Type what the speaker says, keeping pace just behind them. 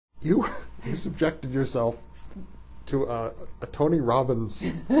You subjected yourself to a Tony Robbins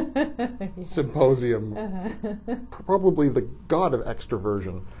symposium, probably the god of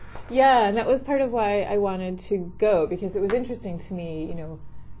extroversion. Yeah, and that was part of why I wanted to go, because it was interesting to me, you know,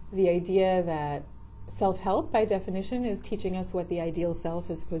 the idea that self-help, by definition, is teaching us what the ideal self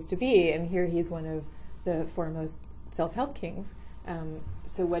is supposed to be, and here he's one of the foremost self-help kings.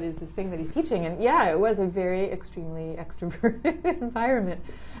 So what is this thing that he's teaching? And yeah, it was a very extremely extroverted environment.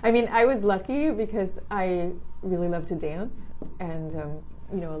 I mean, I was lucky because I really love to dance, and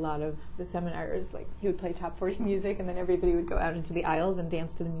you know, a lot of the seminars, like, he would play top 40 music, and then everybody would go out into the aisles and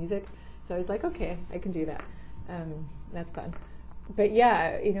dance to the music. So I was like, okay, I can do that. That's fun. But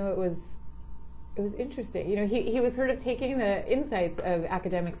yeah, you know, it was interesting. You know, he was sort of taking the insights of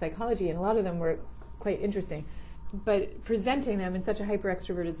academic psychology, and a lot of them were quite interesting, but presenting them in such a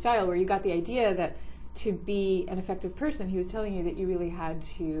hyper-extroverted style where you got the idea that to be an effective person, he was telling you that you really had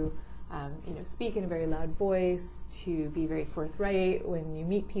to, you know, speak in a very loud voice, to be very forthright when you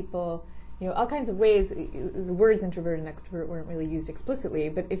meet people, you know, all kinds of ways. The words introvert and extrovert weren't really used explicitly,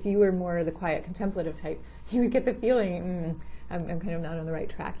 but if you were more the quiet, contemplative type, you would get the feeling, I'm kind of not on the right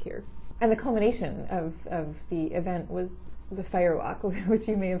track here. And the culmination of the event was the fire walk, which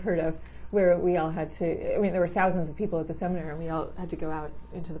you may have heard of, where we all had to, I mean, there were thousands of people at the seminar, and we all had to go out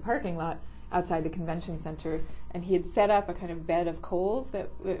into the parking lot outside the convention center, and he had set up a kind of bed of coals that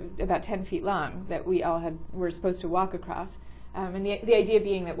about 10 feet long that we all were supposed to walk across. And the idea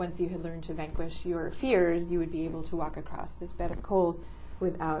being that once you had learned to vanquish your fears, you would be able to walk across this bed of coals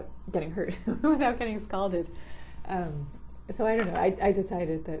without getting hurt, without getting scalded. So I don't know, I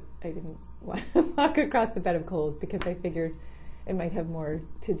decided that I didn't want to walk across the bed of coals because I figured it might have more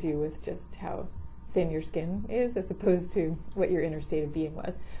to do with just how thin your skin is as opposed to what your inner state of being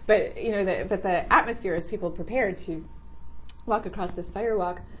was. But you know, the atmosphere as people prepared to walk across this fire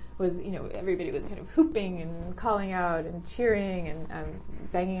walk was, you know, everybody was kind of hooping and calling out and cheering and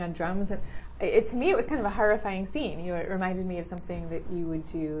banging on drums. And to me, it was kind of a horrifying scene. You know, it reminded me of something that you would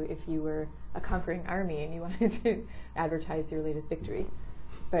do if you were a conquering army and you wanted to advertise your latest victory.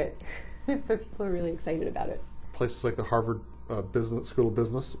 But people were really excited about it. Places like the Harvard School of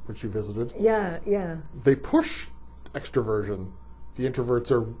Business, which you visited. Yeah, yeah. They push extroversion. The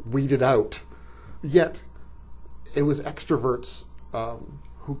introverts are weeded out. Yet, it was extroverts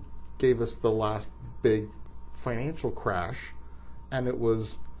who gave us the last big financial crash, and it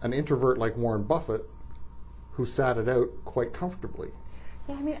was an introvert like Warren Buffett who sat it out quite comfortably.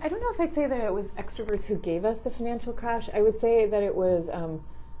 Yeah, I mean, I don't know if I'd say that it was extroverts who gave us the financial crash. I would say that it was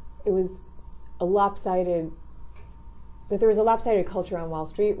a lopsided. But there was a lopsided culture on Wall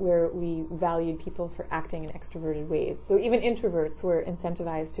Street where we valued people for acting in extroverted ways. So even introverts were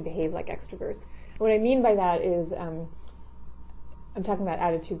incentivized to behave like extroverts. And what I mean by that is I'm talking about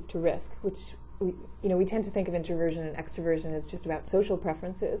attitudes to risk, which we tend to think of introversion and extroversion as just about social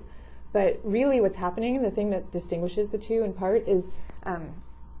preferences. But really what's happening, the thing that distinguishes the two in part, is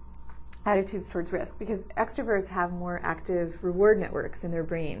attitudes towards risk. Because extroverts have more active reward networks in their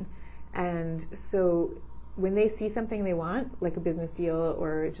brain. And so when they see something they want, like a business deal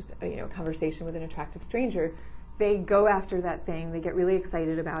or just a conversation with an attractive stranger, they go after that thing. They get really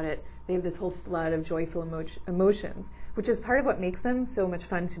excited about it. They have this whole flood of joyful emotions, which is part of what makes them so much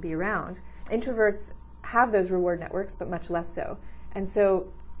fun to be around. Introverts have those reward networks, but much less so. And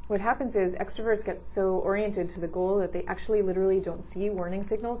so what happens is extroverts get so oriented to the goal that they actually literally don't see warning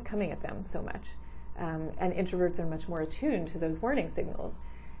signals coming at them so much. And introverts are much more attuned to those warning signals.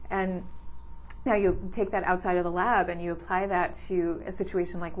 And now you take that outside of the lab and you apply that to a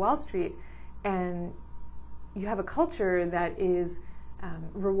situation like Wall Street, and you have a culture that is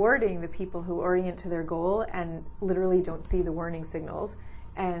rewarding the people who orient to their goal and literally don't see the warning signals.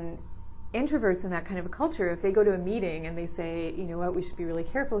 And introverts in that kind of a culture, if they go to a meeting and they say, you know what, we should be really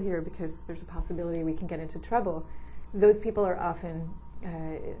careful here because there's a possibility we can get into trouble, those people are often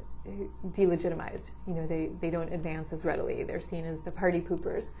delegitimized. You know, they don't advance as readily. They're seen as the party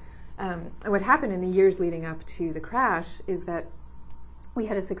poopers. And what happened in the years leading up to the crash is that we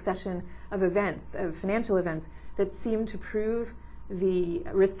had a succession of events, of financial events, that seemed to prove the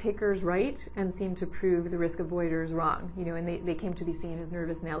risk takers right and seemed to prove the risk avoiders wrong. You know, and they came to be seen as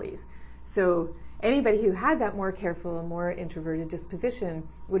nervous Nellies. So anybody who had that more careful, more introverted disposition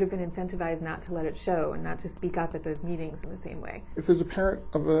would have been incentivized not to let it show and not to speak up at those meetings in the same way. If there's a parent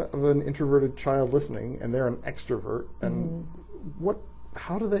of an introverted child listening and they're an extrovert, and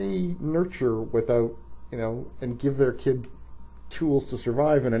how do they nurture without, and give their kid tools to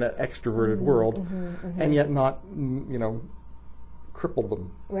survive in an extroverted world, and yet not, cripple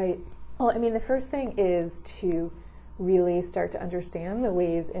them? Right. Well, I mean, the first thing is to really start to understand the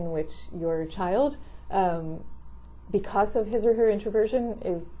ways in which your child, because of his or her introversion,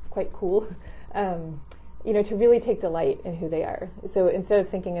 is quite cool. To really take delight in who they are. So instead of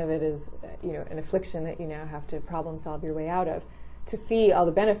thinking of it as, an affliction that you now have to problem solve your way out of, to see all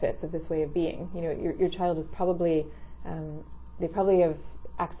the benefits of this way of being. Your child is probably, they probably have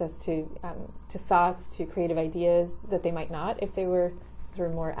access to thoughts, to creative ideas that they might not if they were sort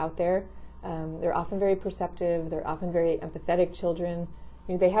of more out there. They're often very perceptive. They're often very empathetic children.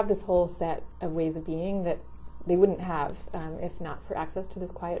 They have this whole set of ways of being that they wouldn't have if not for access to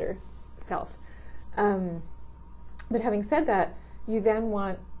this quieter self. But having said that, you then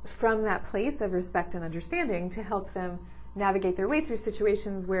want, from that place of respect and understanding, to help them navigate their way through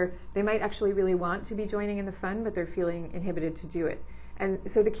situations where they might actually really want to be joining in the fun, but they're feeling inhibited to do it. And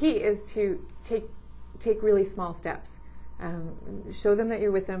so the key is to take really small steps. Show them that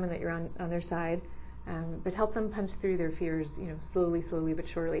you're with them and that you're on their side, but help them punch through their fears, slowly but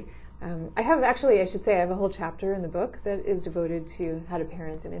surely. I have a whole chapter in the book that is devoted to how to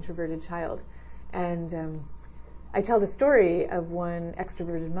parent an introverted child. And I tell the story of one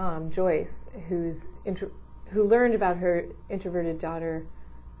extroverted mom, Joyce, who learned about her introverted daughter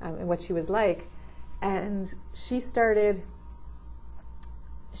and what she was like. And she said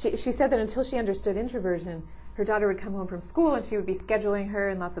that until she understood introversion, her daughter would come home from school and she would be scheduling her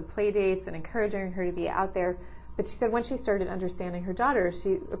and lots of play dates and encouraging her to be out there. But she said once she started understanding her daughter,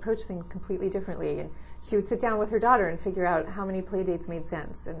 she approached things completely differently. And she would sit down with her daughter and figure out how many play dates made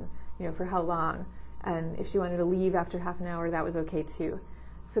sense and for how long. And if she wanted to leave after half an hour, that was okay too.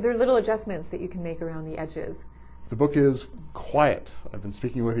 So there are little adjustments that you can make around the edges. The book is Quiet. I've been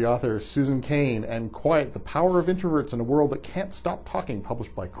speaking with the author Susan Cain, and Quiet, The Power of Introverts in a World That Can't Stop Talking,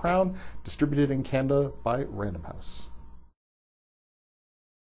 published by Crown, distributed in Canada by Random House.